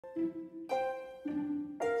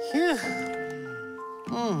Phew.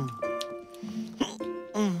 Mm.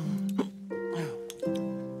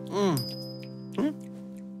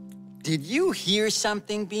 Did you hear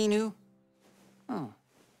something, Binoo? Oh.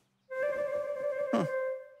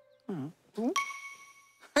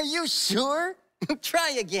 Are you sure?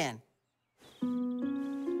 Try again.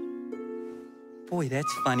 Boy,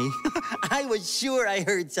 that's funny. I was sure I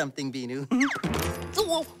heard something, Binoo.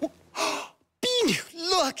 Binoo,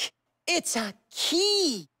 look! It's a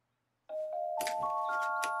key!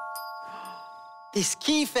 This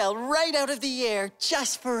key fell right out of the air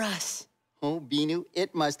just for us. Oh, Binoo,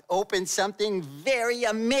 it must open something very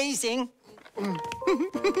amazing.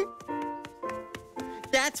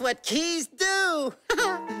 That's what keys do!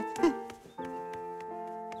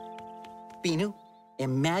 Binoo,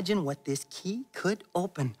 imagine what this key could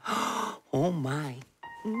open. Oh, my.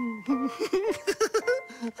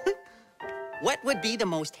 What would be the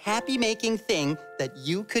most happy-making thing that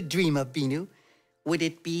you could dream of, Binoo? Would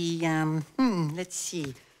it be, let's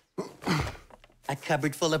see, a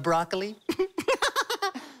cupboard full of broccoli?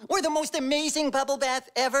 Or the most amazing bubble bath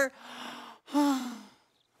ever?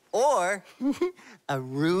 Or a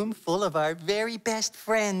room full of our very best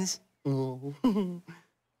friends? Oh.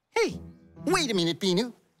 Hey, wait a minute,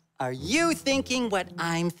 Binoo. Are you thinking what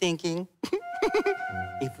I'm thinking?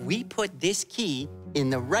 If we put this key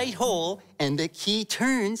in the right hole and the key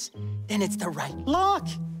turns, then it's the right lock.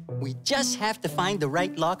 We just have to find the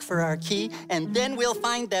right lock for our key, and then we'll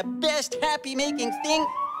find the best happy-making thing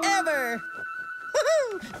ever.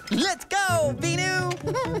 Let's go, Binoo!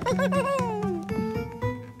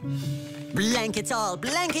 Blankets all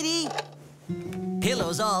blankety,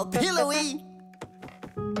 pillows all pillowy,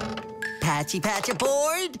 patchy patch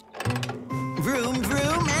aboard, vroom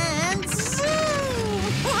vroom and zoom!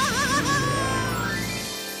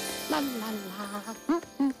 La la la.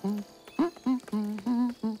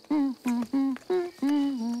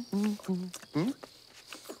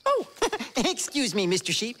 Oh, excuse me,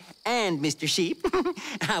 Mr. Sheep and Mr. Sheep.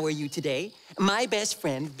 How are you today? My best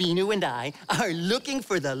friend, Binoo, and I are looking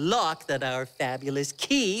for the lock that our fabulous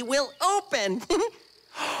key will open.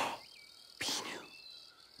 Binoo,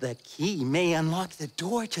 the key may unlock the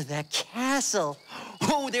door to the castle.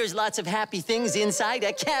 Oh, there's lots of happy things inside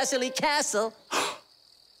a castle-y castle.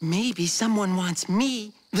 Maybe someone wants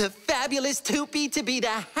me, the fabulous Toopy, to be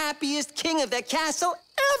the happiest king of the castle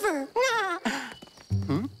ever.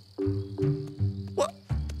 What?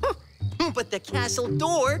 But the castle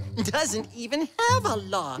door doesn't even have a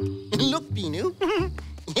lock. Look, Binoo,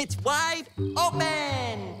 it's wide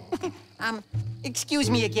open. Excuse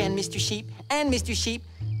me again, Mr. Sheep and Mr. Sheep.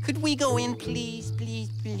 Could we go in, please, please,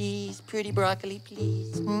 please? Pretty broccoli,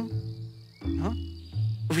 please. Huh?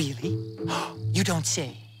 Really? You don't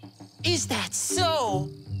say. Is that so?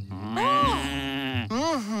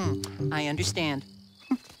 Oh. I understand.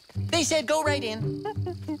 They said go right in.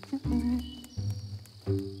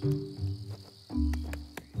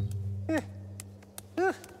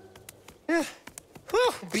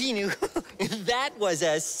 Binoo, that was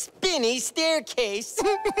a spinny staircase.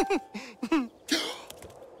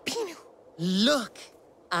 Binoo, look,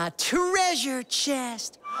 a treasure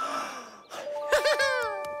chest.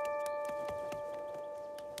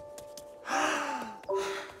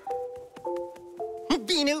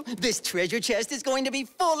 Binoo, this treasure chest is going to be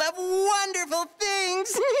full of wonderful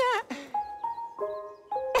things.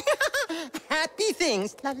 Happy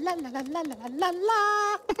things. La la la la la la la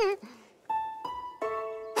la.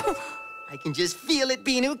 I can just feel it,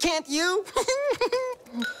 Binoo, can't you?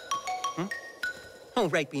 Huh? Oh,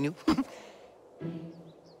 right, Binoo.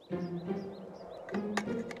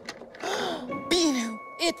 Binoo,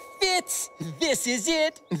 it fits. This is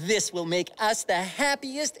it. This will make us the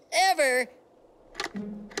happiest ever.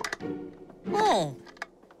 Oh,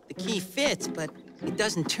 the key fits, but it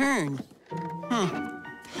doesn't turn.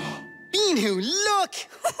 Binoo, look!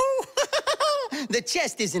 The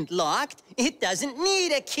chest isn't locked. It doesn't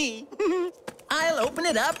need a key. I'll open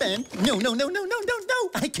it up and... No.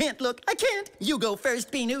 I can't look. I can't. You go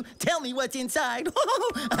first, Binoo. Tell me what's inside.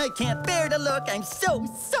 I can't bear to look. I'm so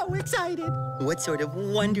excited. What sort of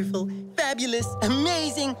wonderful, fabulous,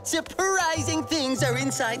 amazing, surprising things are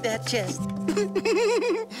inside that chest?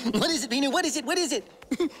 What is it, Binoo? What is it? What is it?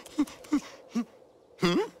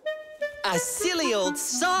 A silly old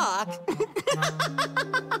sock?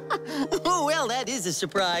 Oh, well, that is a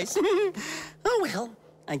surprise. Oh, well,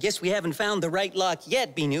 I guess we haven't found the right lock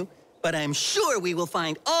yet, Binoo, but I'm sure we will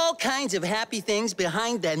find all kinds of happy things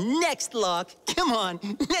behind the next lock. Come on,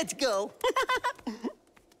 let's go.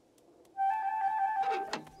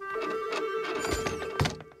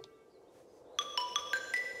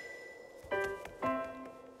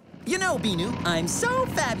 You know, Binoo, I'm so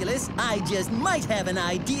fabulous, I just might have an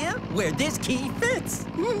idea where this key fits.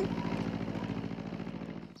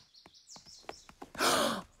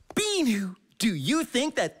 Binoo, do you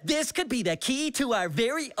think that this could be the key to our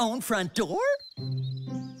very own front door?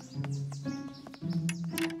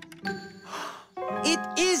 It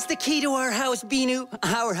is the key to our house, Binoo.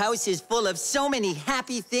 Our house is full of so many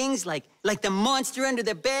happy things, like the monster under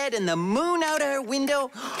the bed and the moon out our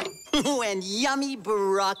window, and yummy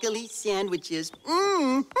broccoli sandwiches.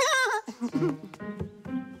 Mmm.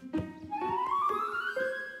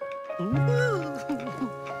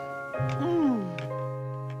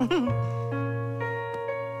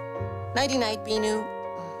 Nighty-night, Binoo.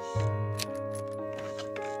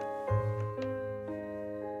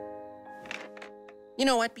 You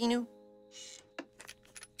know what, Binoo?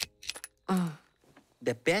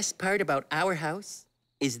 The best part about our house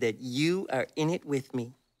is that you are in it with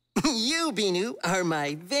me. You, Binoo, are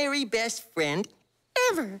my very best friend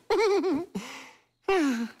ever.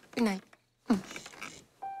 Good night.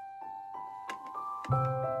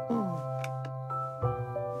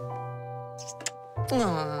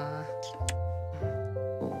 Aww.